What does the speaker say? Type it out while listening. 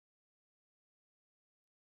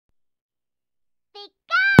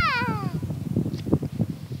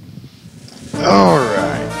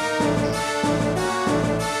Alright.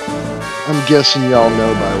 I'm guessing y'all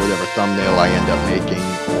know by whatever thumbnail I end up making,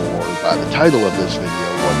 or by the title of this video,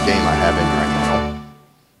 what game I have in right now.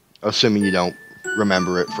 Assuming you don't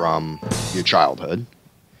remember it from your childhood.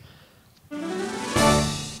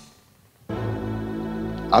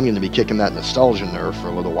 I'm going to be kicking that nostalgia nerve for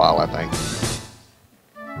a little while, I think.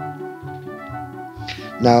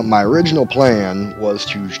 Now, my original plan was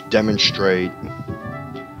to demonstrate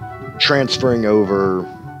transferring over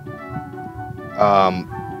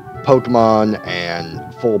Pokemon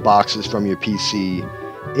and full boxes from your PC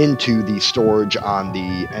into the storage on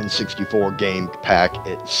the N64 game pack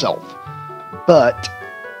itself. But,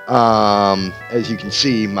 as you can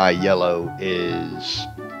see, my yellow is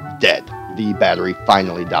dead. The battery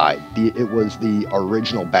finally died. It was the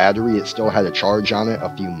original battery. It still had a charge on it a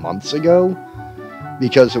few months ago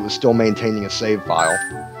because it was still maintaining a save file.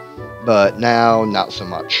 But now, not so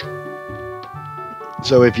much.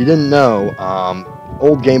 So if you didn't know,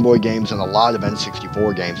 old Game Boy games and a lot of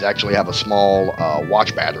N64 games actually have a small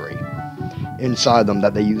watch battery inside them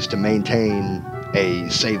that they use to maintain a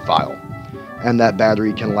save file. And that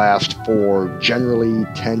battery can last for generally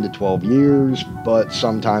 10 to 12 years, but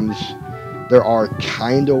sometimes there are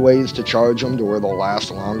kind of ways to charge them to where they'll last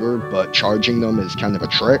longer, but charging them is kind of a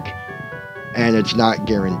trick, and it's not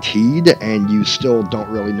guaranteed, and you still don't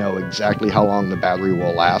really know exactly how long the battery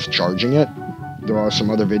will last charging it. There are some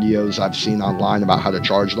other videos I've seen online about how to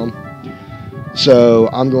charge them. So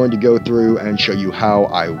I'm going to go through and show you how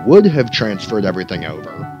I would have transferred everything over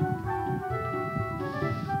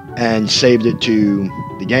and saved it to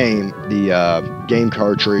the game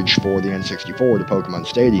cartridge for the N64 to Pokemon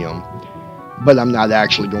Stadium. But I'm not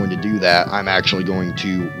actually going to do that. I'm actually going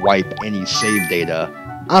to wipe any save data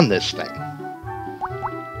on this thing,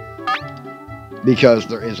 because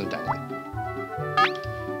there isn't any.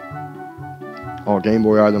 All Game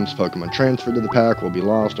Boy items Pokemon transferred to the pack will be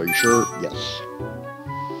lost. Are you sure? Yes.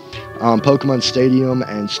 Pokemon Stadium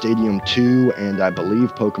and Stadium 2, and I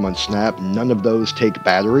believe Pokemon Snap, none of those take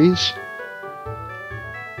batteries.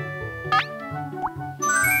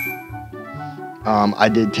 I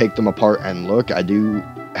did take them apart and look. I do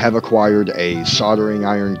have acquired a soldering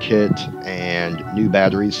iron kit and new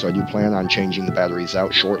batteries, so I do plan on changing the batteries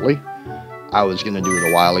out shortly. I was going to do it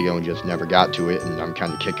a while ago and just never got to it, and I'm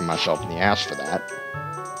kind of kicking myself in the ass for that.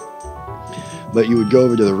 But you would go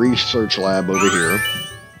over to the research lab over here,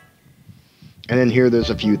 and in here there's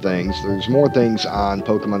a few things. There's more things on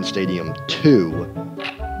Pokemon Stadium 2,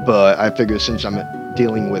 but I figure since I'm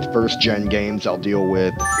dealing with first-gen games, I'll deal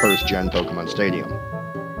with first-gen Pokemon Stadium.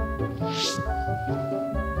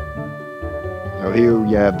 So here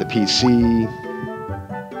you have the PC.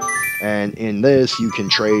 And in this, you can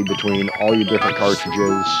trade between all your different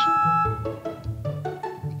cartridges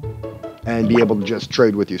and be able to just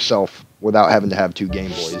trade with yourself without having to have two Game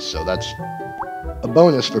Boys. So that's a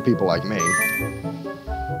bonus for people like me.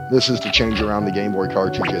 This is to change around the Game Boy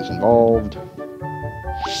cartridges involved.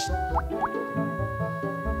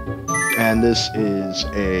 And this is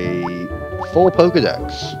a full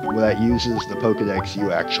Pokedex that uses the Pokedex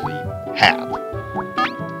you actually have.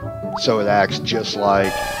 So it acts just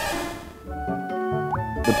like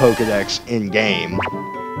the Pokedex in-game.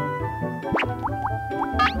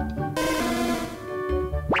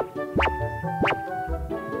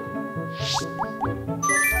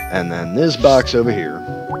 And then this box over here.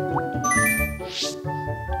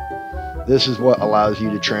 This is what allows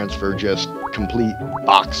you to transfer just complete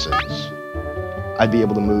boxes. I'd be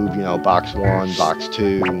able to move, you know, box 1, box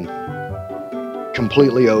 2,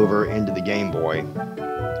 completely over into the Game Boy,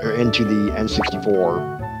 or into the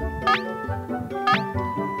N64.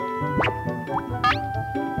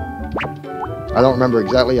 I don't remember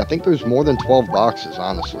exactly. I think there's more than 12 boxes,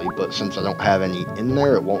 honestly, but since I don't have any in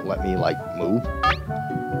there, it won't let me, like, move,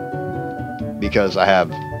 because I have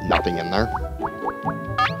nothing in there.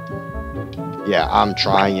 Yeah, I'm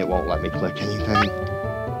trying. It won't let me click anything.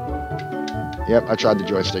 Yep, I tried the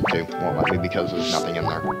joystick, too. Won't let me because there's nothing in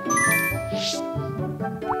there.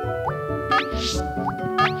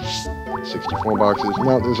 64 boxes.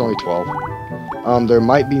 No, there's only 12. There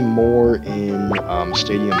might be more in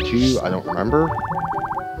Stadium 2, I don't remember.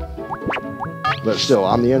 But still,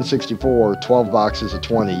 on the N64, 12 boxes of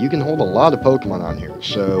 20. You can hold a lot of Pokemon on here.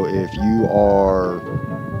 So if you are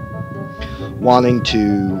wanting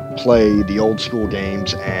to play the old school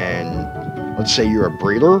games and let's say you're a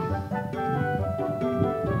breeder,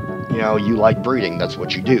 you know, you like breeding, that's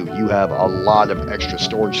what you do. You have a lot of extra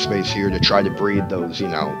storage space here to try to breed those, you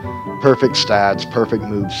know, perfect stats, perfect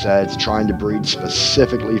move sets, trying to breed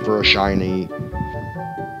specifically for a shiny.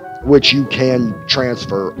 which you can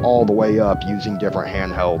transfer all the way up using different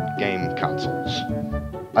handheld game consoles.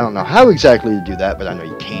 I don't know how exactly to do that, but I know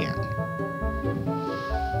you can.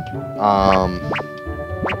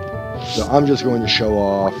 So I'm just going to show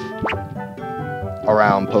off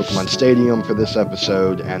around Pokemon Stadium for this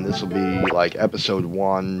episode, and this will be like episode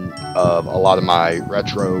 1 of a lot of my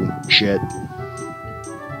retro shit.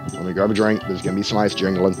 Let me grab a drink. There's going to be some ice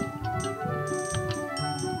jingling.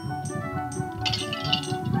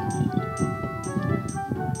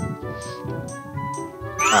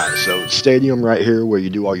 Alright, so Stadium right here where you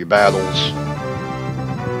do all your battles.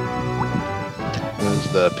 There's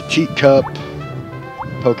the Petite Cup,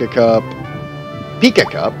 Poké Cup, Pika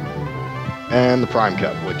Cup, and the Prime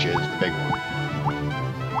Cup, which is the big one.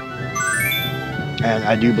 And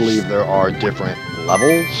I do believe there are different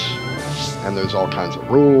levels, and there's all kinds of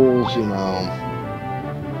rules, you know,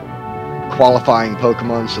 qualifying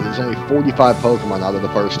Pokemon, so there's only 45 Pokemon out of the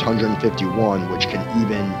first 151 which can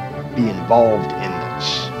even be involved in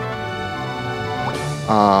this.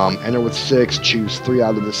 Enter with 6, choose 3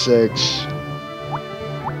 out of the 6.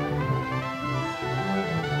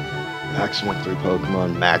 Maximum 3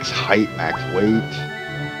 Pokemon, max height, max weight.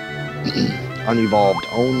 Unevolved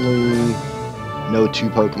only. No 2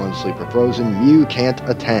 Pokemon sleep or frozen. Mew can't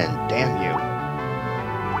attend. Damn you.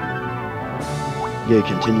 Yeah,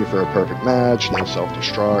 continue for a perfect match. No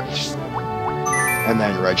self-destruct. And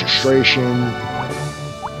then registration.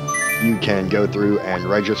 You can go through and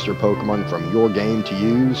register Pokemon from your game to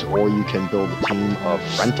use, or you can build a team of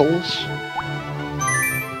rentals.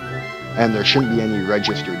 And there shouldn't be any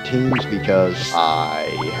registered teams because I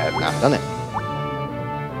have not done it.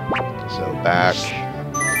 So back,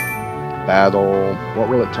 battle, what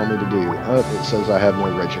will it tell me to do? Oh, it says I have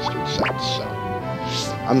no registered sets, so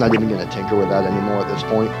I'm not even going to tinker with that anymore at this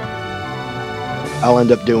point. I'll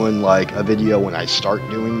end up doing like a video when I start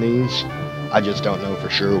doing these. I just don't know for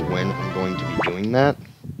sure when I'm going to be doing that.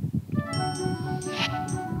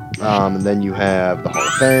 And then you have the Hall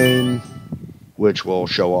of Fame, which will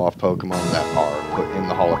show off Pokemon that are put in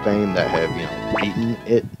the Hall of Fame that have, you know, beaten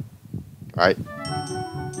it, right?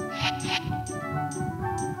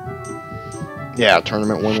 Yeah,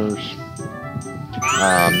 tournament winners.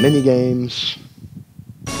 Mini-games.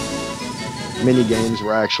 Mini-games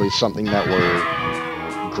were actually something that were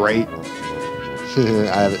great.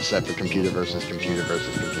 I have it set for computer versus computer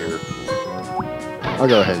versus computer. I'll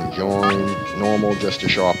go ahead and join normal just to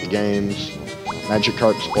show off the games.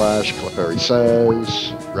 Magikarp Splash, Clefairy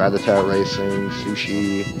Says, Rattata Racing,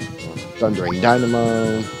 Sushi, Thundering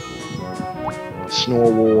Dynamo,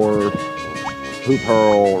 Snore War, Hoop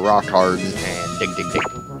Hurl, Rock Harden, and Dig Dig Dig.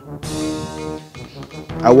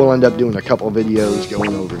 I will end up doing a couple videos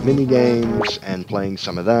going over mini-games and playing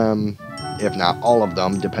some of them, if not all of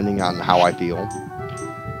them, depending on how I feel.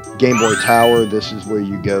 Game Boy Tower, this is where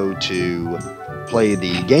you go to play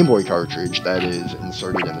the Game Boy cartridge that is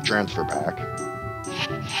inserted in the transfer pack.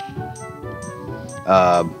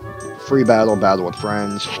 Free battle, battle with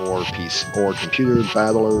friends, or computer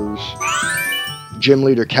battlers. Gym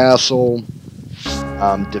Leader Castle.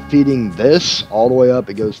 Defeating this all the way up,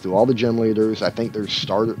 it goes through all the gym leaders. I think there's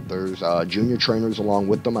junior trainers along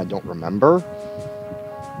with them. I don't remember.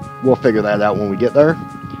 We'll figure that out when we get there.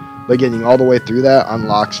 But getting all the way through that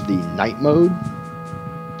unlocks the night mode,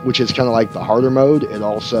 which is kind of like the harder mode. It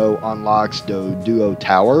also unlocks Doduo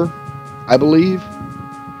Tower, I believe,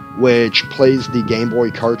 which plays the Game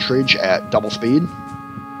Boy cartridge at double speed.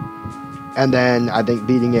 And then I think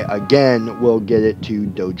beating it again will get it to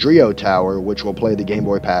Dodrio Tower, which will play the Game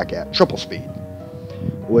Boy pack at triple speed,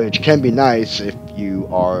 which can be nice if you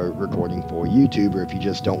are recording for YouTube or if you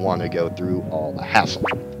just don't want to go through all the hassle.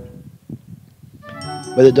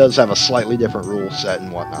 But it does have a slightly different rule set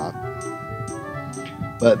and whatnot.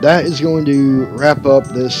 But that is going to wrap up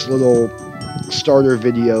this little starter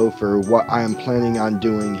video for what I am planning on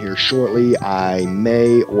doing here shortly. I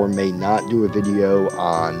may or may not do a video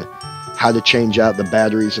on how to change out the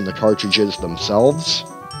batteries in the cartridges themselves.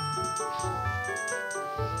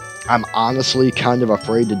 I'm honestly kind of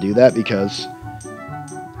afraid to do that because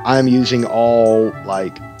I'm using all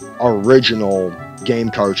like original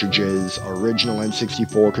game cartridges, original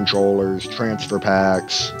N64 controllers, transfer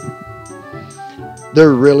packs.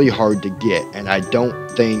 They're really hard to get, and I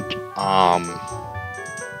don't think,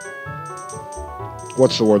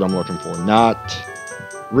 what's the word I'm looking for? Not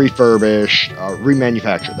refurbished,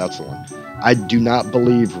 remanufactured, that's the one. I do not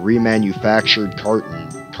believe remanufactured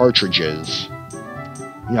cartridges,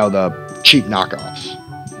 you know, the cheap knockoffs,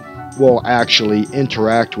 will actually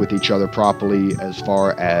interact with each other properly as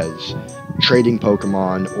far as trading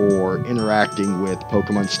Pokemon or interacting with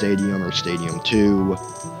Pokemon Stadium or Stadium 2.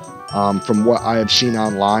 From what I have seen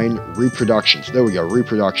online, reproductions, there we go,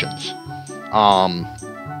 reproductions,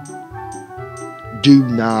 do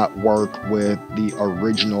not work with the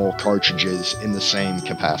original cartridges in the same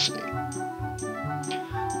capacity.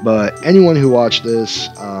 But anyone who watched this,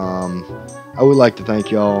 I would like to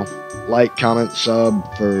thank y'all. Like, comment,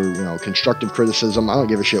 sub for, constructive criticism. I don't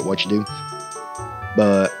give a shit what you do.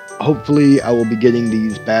 But hopefully I will be getting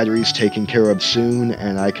these batteries taken care of soon,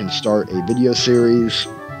 and I can start a video series.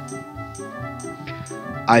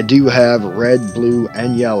 I do have red, blue,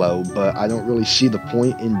 and yellow, but I don't really see the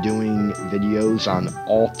point in doing videos on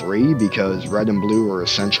all three because red and blue are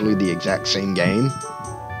essentially the exact same game.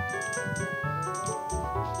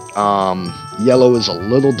 Yellow is a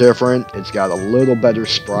little different. It's got a little better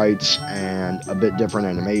sprites and a bit different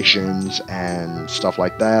animations and stuff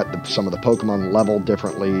like that. Some of the Pokemon level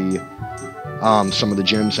differently. Some of the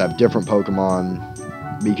gyms have different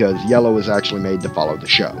Pokemon because yellow is actually made to follow the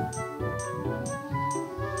show.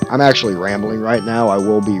 I'm actually rambling right now. I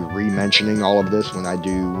will be re-mentioning all of this when I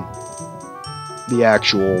do the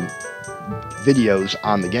actual videos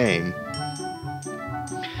on the game.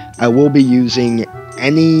 I will be using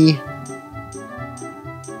any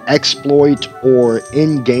exploit or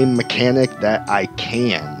in-game mechanic that I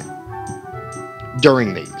can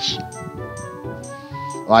during these.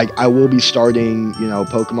 Like, I will be starting,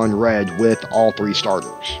 Pokemon Red with all three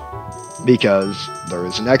starters because there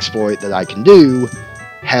is an exploit that I can do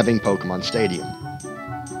having Pokemon Stadium.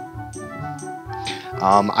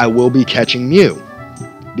 I will be catching Mew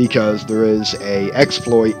because there is a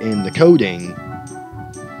exploit in the coding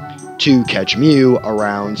to catch Mew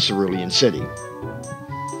around Cerulean City.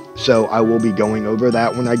 So I will be going over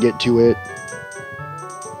that when I get to it.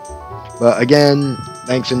 But again,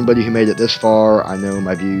 thanks anybody who made it this far. I know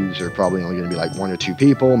my views are probably only going to be like 1 or 2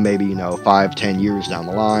 people. Maybe, 5-10 years down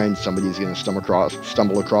the line, somebody's going to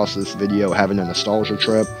stumble across this video having a nostalgia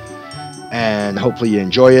trip. And hopefully you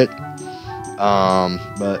enjoy it.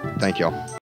 But thank y'all.